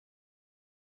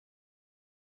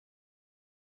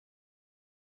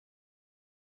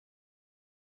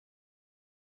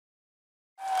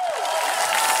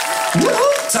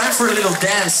Time for a little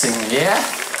dancing, yeah?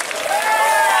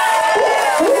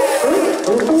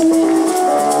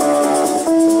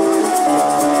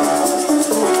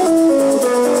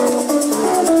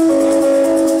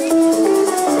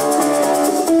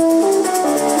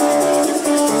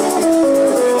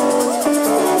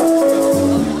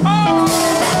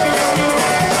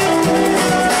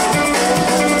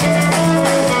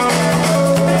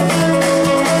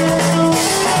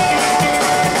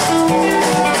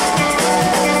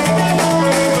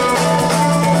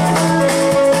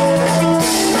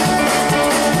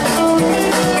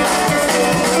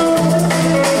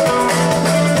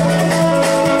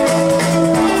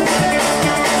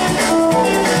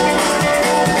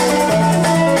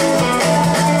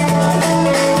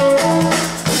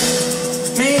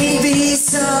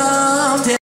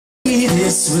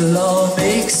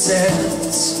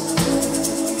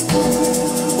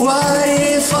 What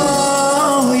if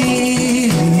all we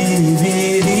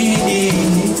really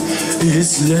need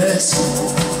is less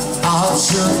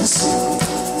options,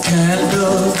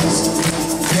 candles,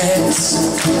 pets,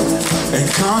 and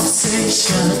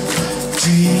conversation,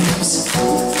 dreams,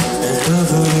 and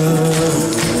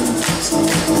lovers?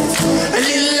 A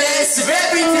little less of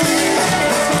everything,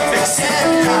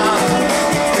 except love,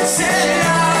 except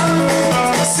love,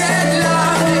 except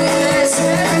love, a little less of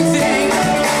everything.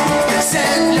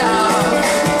 Except love,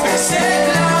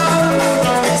 except love,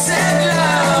 except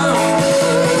love.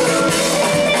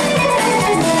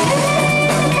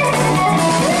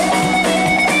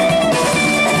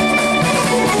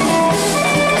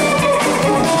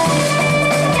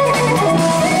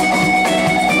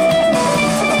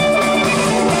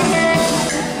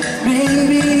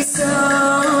 Maybe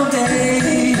someday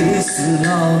this will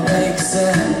all make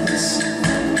sense.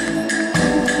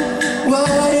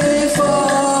 What if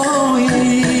all we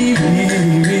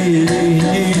really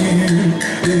need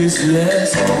is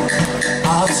less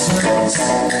options,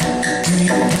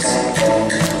 dreams,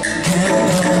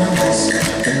 candles,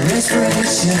 and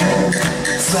respiration,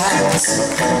 facts,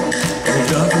 and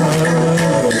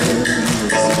lovers?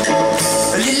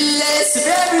 A little less of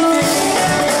everything,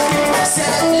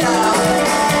 except love,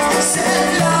 except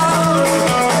love,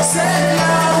 except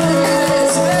love. A little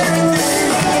less of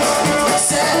everything,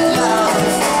 except love,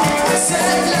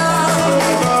 except love,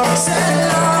 except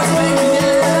love. Maybe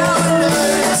now I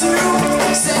learn to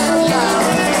accept love,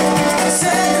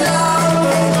 accept love,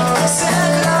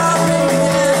 accept love. Maybe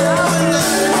now I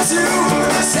learn to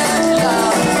accept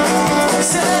love,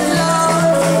 accept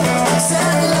love,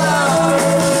 accept love.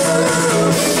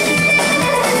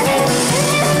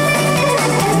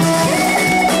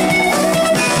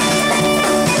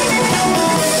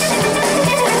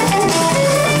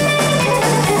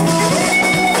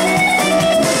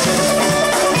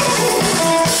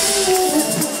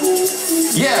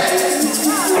 Yeah.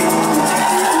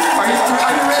 Are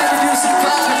you ready to do some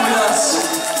clapping with us?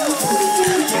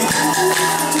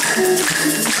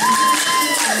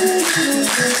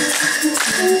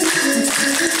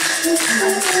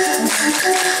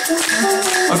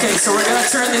 Okay, so we're gonna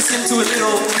turn this into a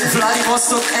little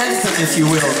Vladivostok anthem, if you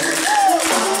will.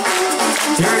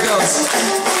 Here it goes.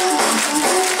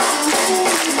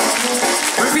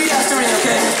 Repeat after me,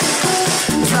 okay?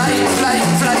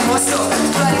 Vladivostok,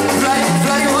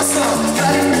 Vladivostok,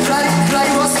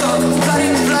 Vladivostok,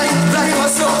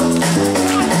 Vladivostok.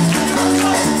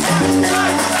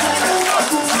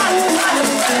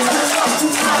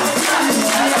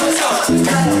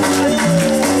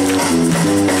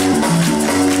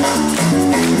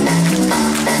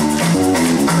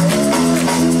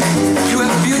 You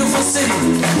have a beautiful city.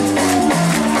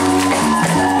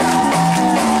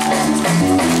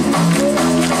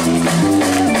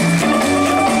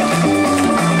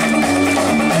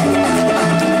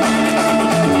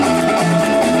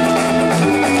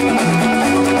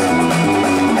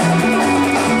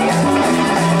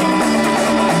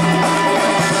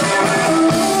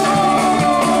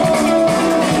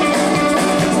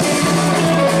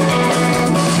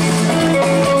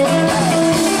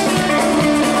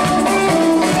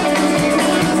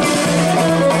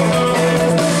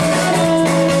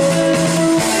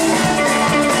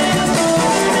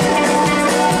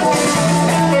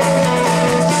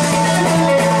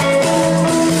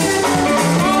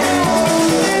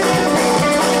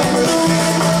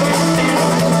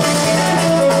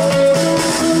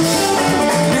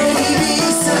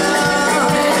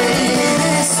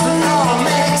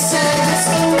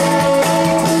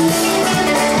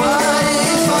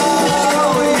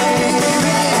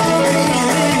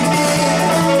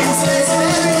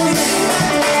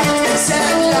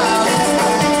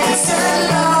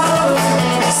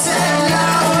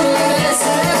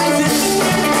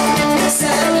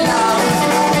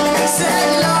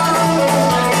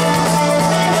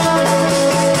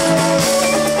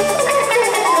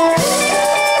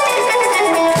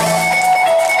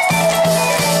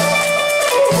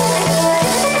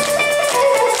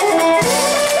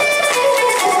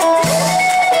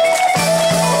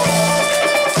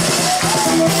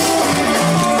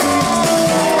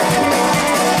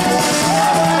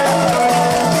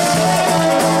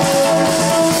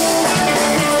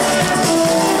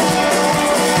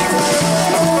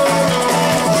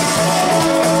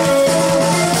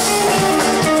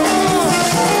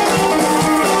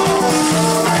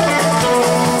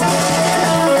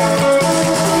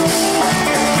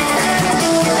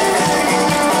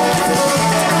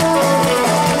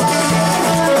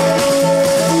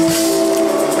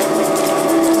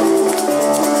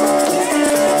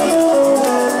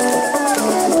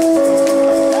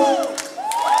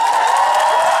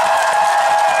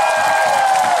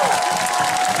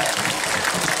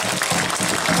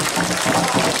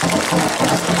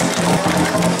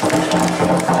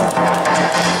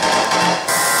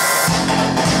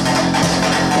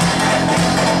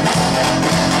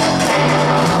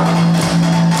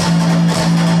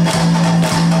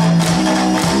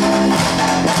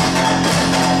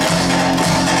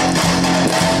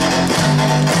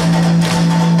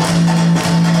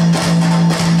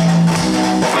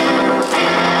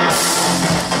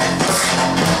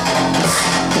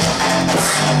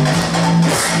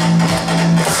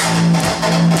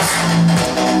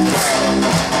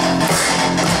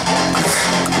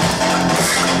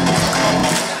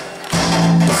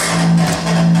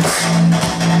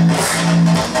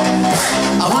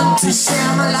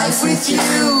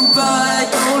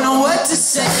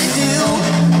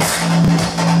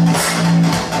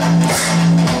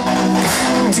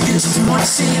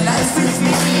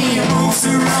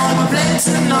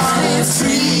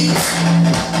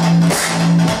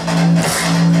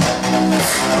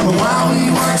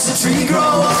 watch the tree grow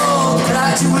old.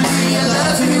 Gradually I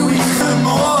love you even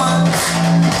more.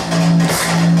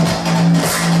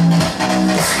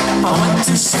 I want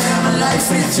to share my life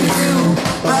with you,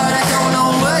 but I don't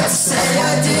know what to say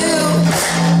I do.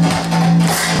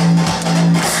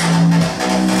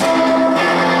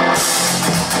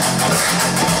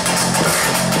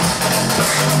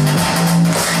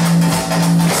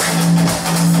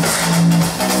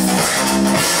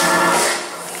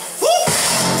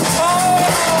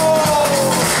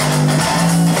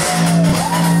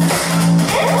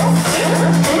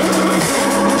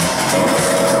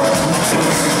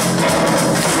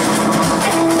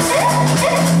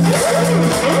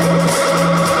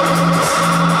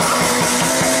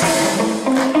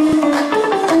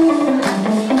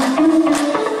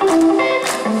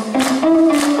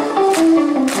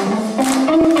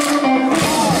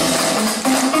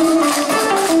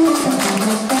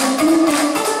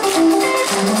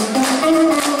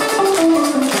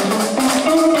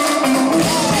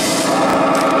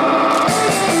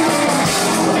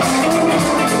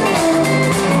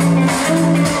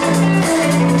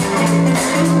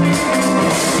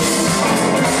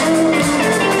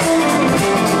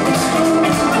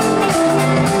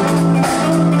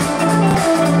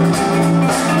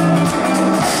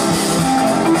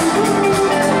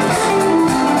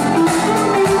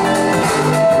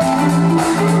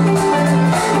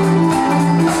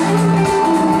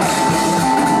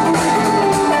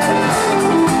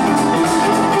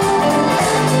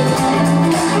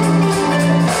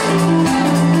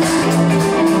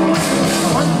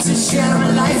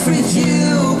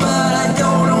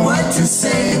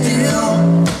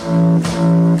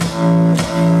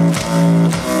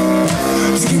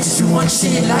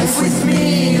 Share life with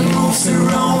me, moves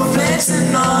around with plants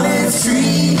and olive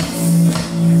tree.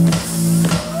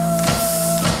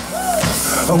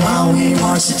 While we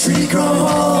watch the tree grow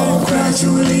old,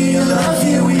 gradually I love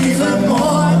you even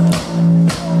more.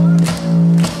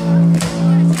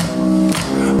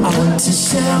 I want to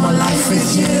share my life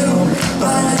with you,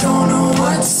 but I don't know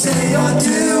what to say or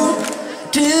do.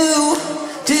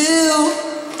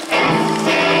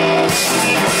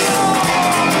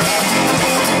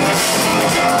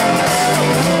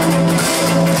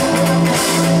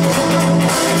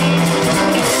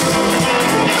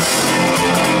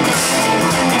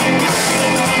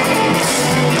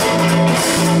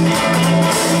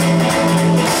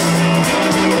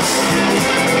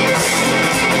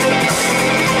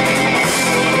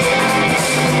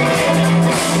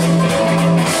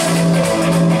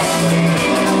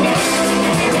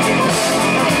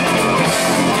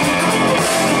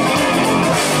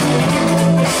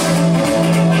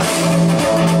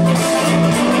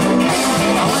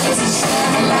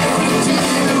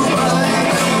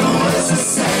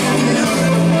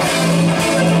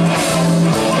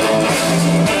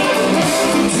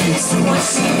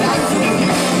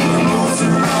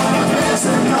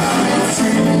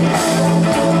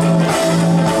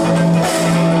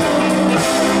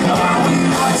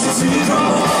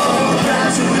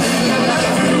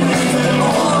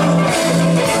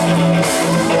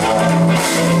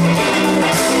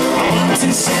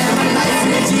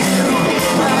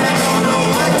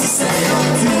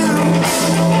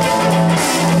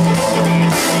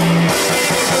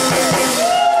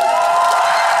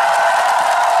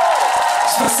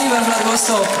 Спасибо,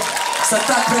 Vladivostok, за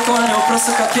так прикольно,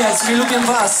 просто капец, мы любим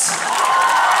вас.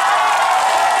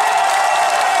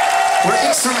 We're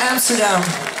X from Amsterdam,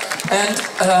 and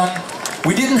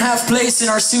we didn't have place in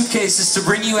our suitcases to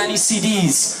bring you any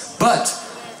CDs, but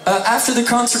after the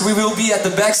concert we will be at the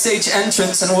backstage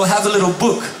entrance and we'll have a little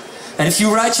book. And if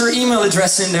you write your email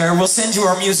address in there, we'll send you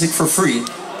our music for free.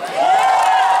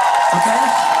 Okay?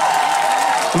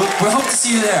 We hope to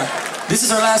see you there. This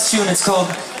is our last tune, it's called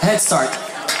Head Start.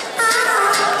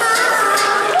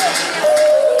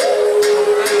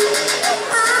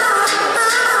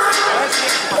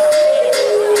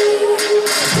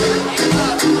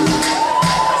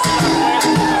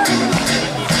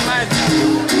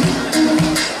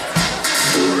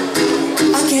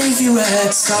 I gave you a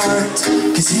head start,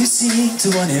 'cause you seem to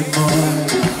want it more.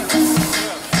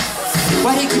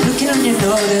 Why do you keep looking on your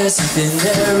notice? You've been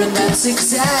there and that's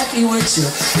exactly what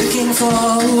you're looking for.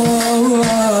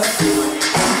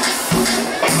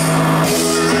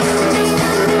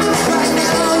 Right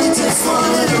now you just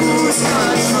wanna lose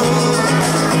control.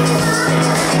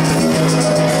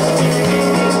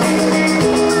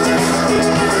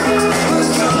 But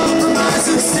compromise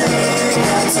and stay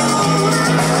at home.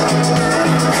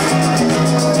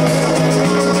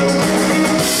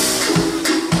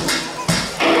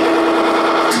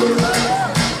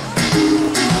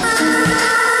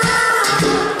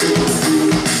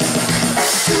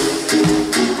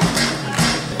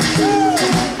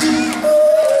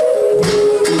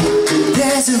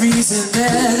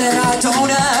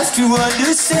 to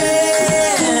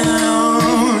understand.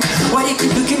 Why you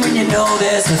keep looking when you know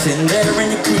there's nothing there,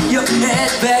 and you put your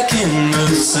head back in the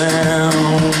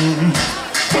sound.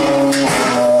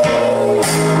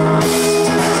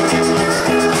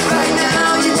 Right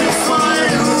now you just wanna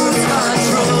lose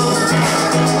control.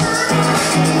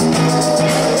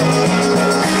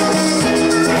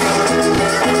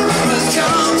 But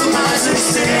compromise and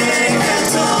stay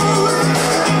control.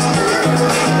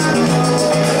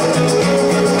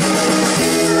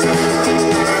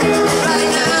 Right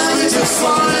now you just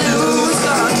wanna lose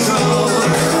control.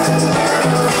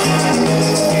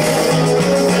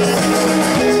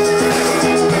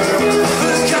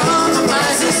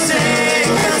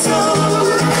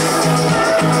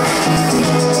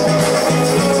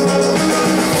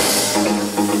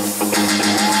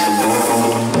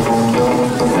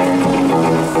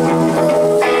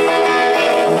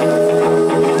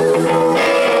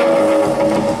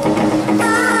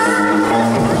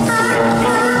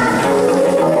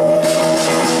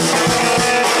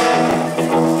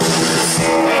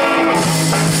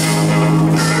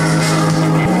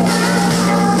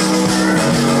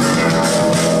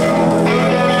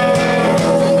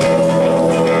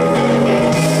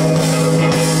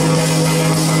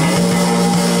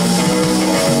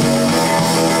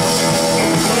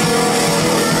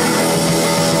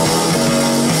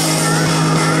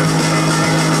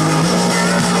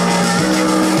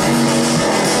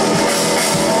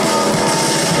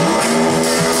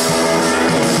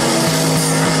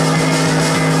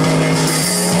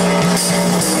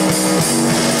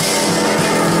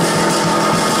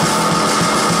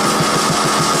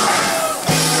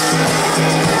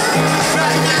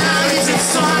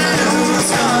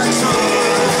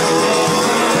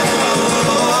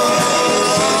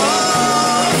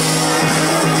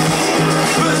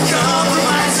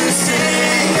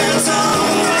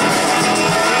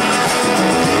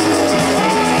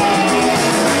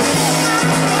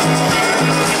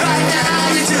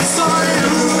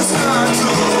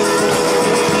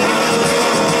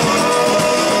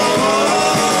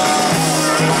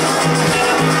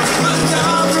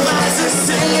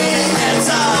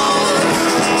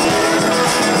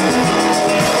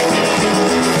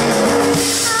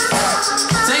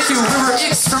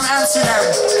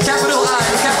 Capital I,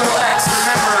 capital X,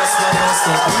 remember us,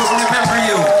 Vladivostok. We will remember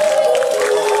you.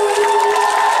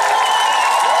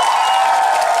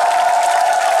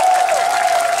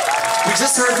 We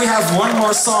just heard we have one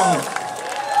more song.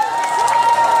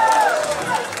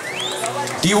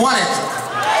 Do you want it?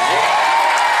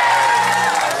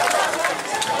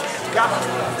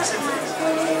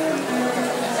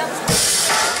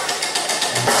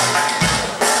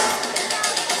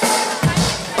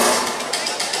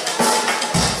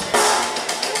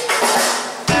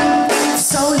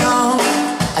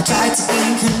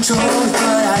 Control,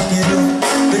 but I knew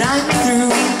that I'm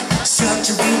through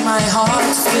structuring my heart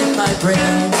to fit my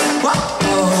brain. Whoa,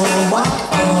 whoa,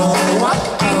 whoa,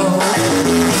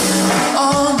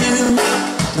 all new.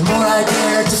 The more I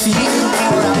dare to feel, the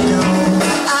more I know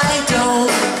I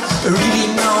don't really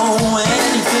know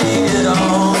anything at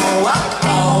all.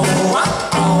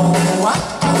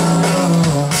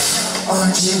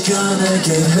 Aren't you gonna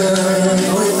get hurt?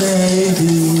 Oh,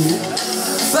 maybe.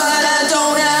 But I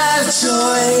don't have a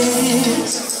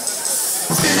choice.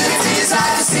 Infinities, I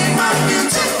can see my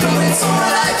future, but it's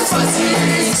more like a fuzzy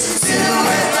haze.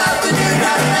 Silhouette of the new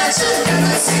dimension,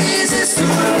 galaxies is too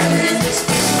amazed.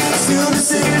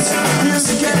 Stillnesses,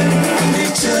 music and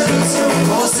pictures,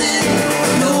 pulsing.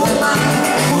 No mind,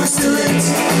 voice still it's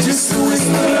just a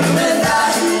whisper and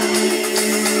I hear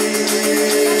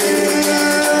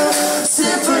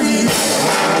symphony.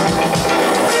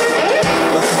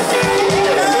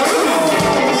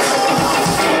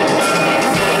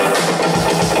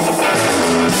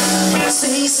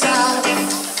 Say stop,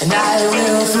 and I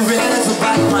will forever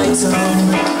bite my tongue.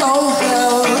 Oh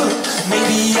hell,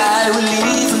 maybe I will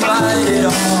leave and bite it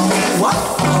all.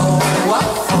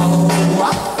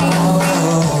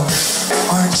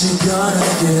 Aren't you gonna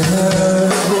get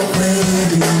hurt? Well,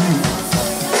 maybe,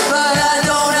 but I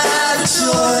don't have a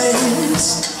choice.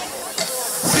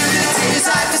 Through the tears I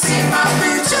can see my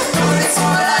future, but it's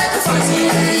more like a fuzzy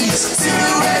haze.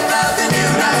 Silhouette of the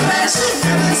new dimension,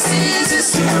 galaxies is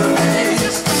too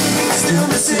amazed.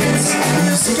 Stillnesses,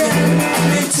 music and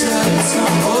pictures,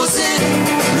 composing.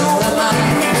 No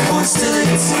mind, voice till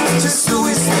it's just a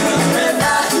whisper and I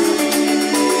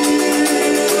hear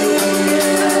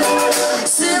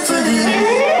symphony.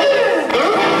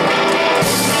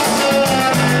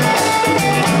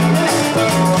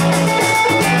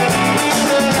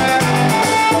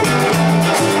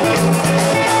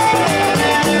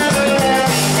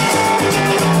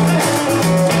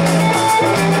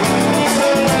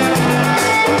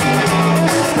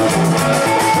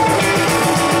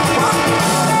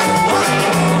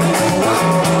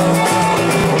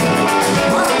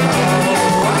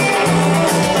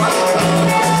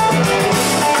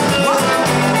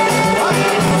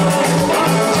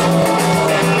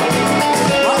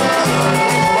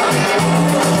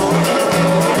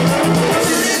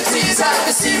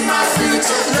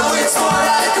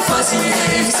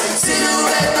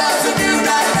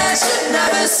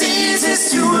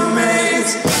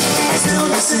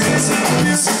 voices,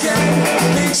 music and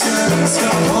pictures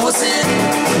come pulsing.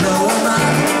 Lower my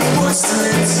voice to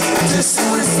lips, just a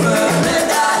whisper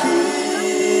and I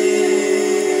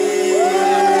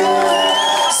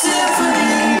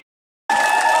symphony.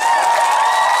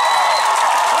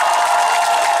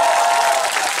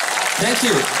 Thank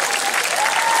you.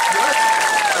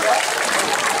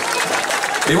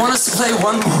 They want us to play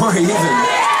one more even. You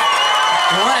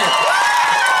want it?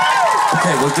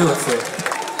 Okay, we'll do it for you.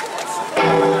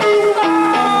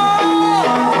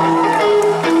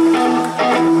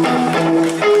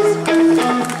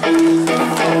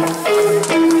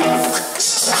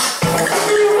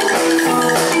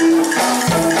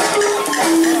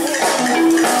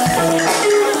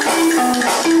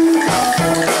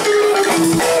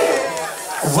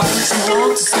 Why would you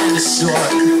want to stand ashore?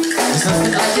 There's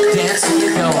nothing like a dance when you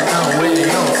don't know where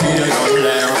your feet are gonna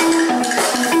land.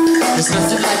 There's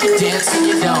nothing like a dance when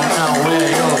you don't know where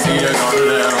your feet are gonna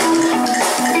land.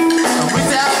 And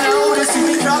without notice you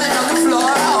be crawling on the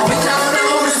floor. Oh, without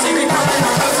notice you be crawling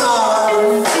on the floor.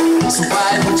 So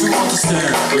why would you want to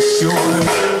stand ashore?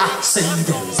 I say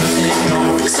there's nothing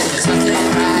wrong, you say there's nothing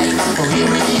right. Oh, here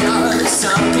we are,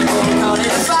 some people call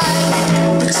it a fight.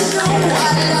 But you know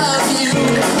I love you,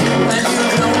 and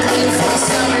you've known me for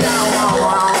so long.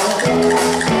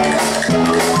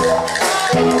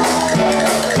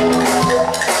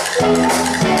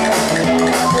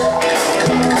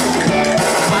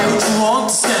 Why would you want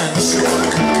to stand ashore?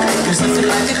 There's nothing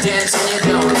like a dance and you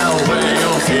don't know where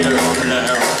your feet are gonna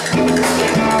land.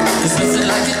 There's nothing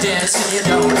like a dance and you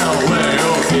don't know where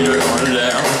your feet are gonna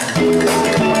land.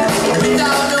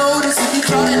 Without notice you'd be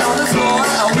crawling on the floor.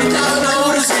 Without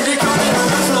notice you'd be crawling on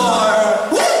the floor.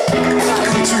 Why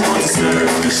would you want to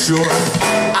stand ashore?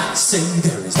 I say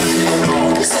there is nothing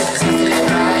wrong, you say there's nothing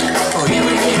right. Oh, here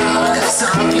we are,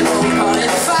 some people call it a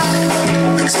fight.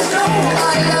 But you know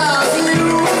I love you,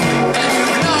 and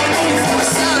you've known me for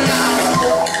so long.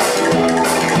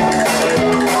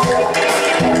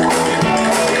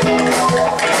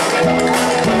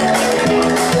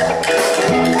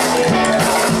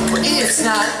 Well, it's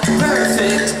not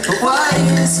perfect, but what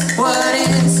is, what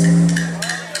is?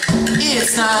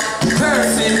 It's not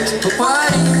perfect, but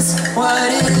what is,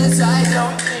 what is? I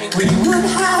don't think we would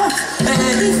have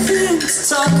anything to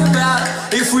talk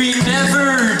about if we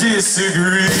never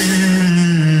disagree.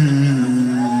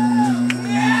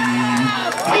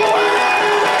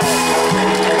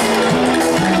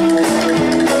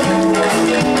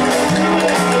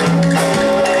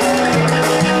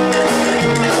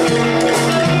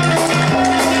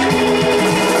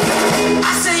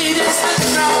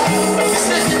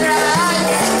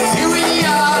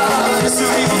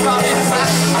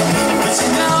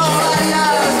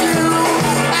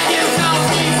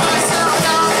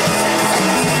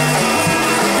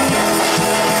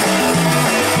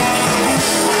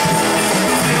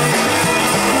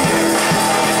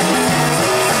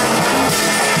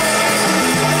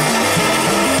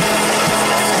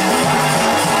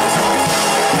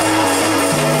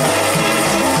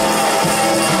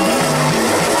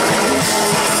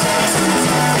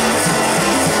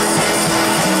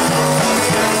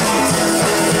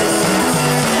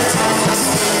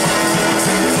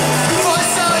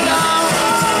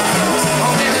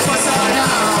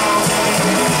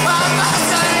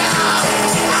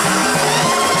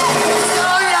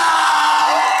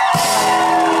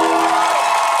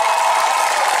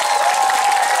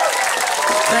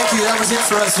 Thank you, that was it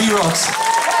for us V-Rox.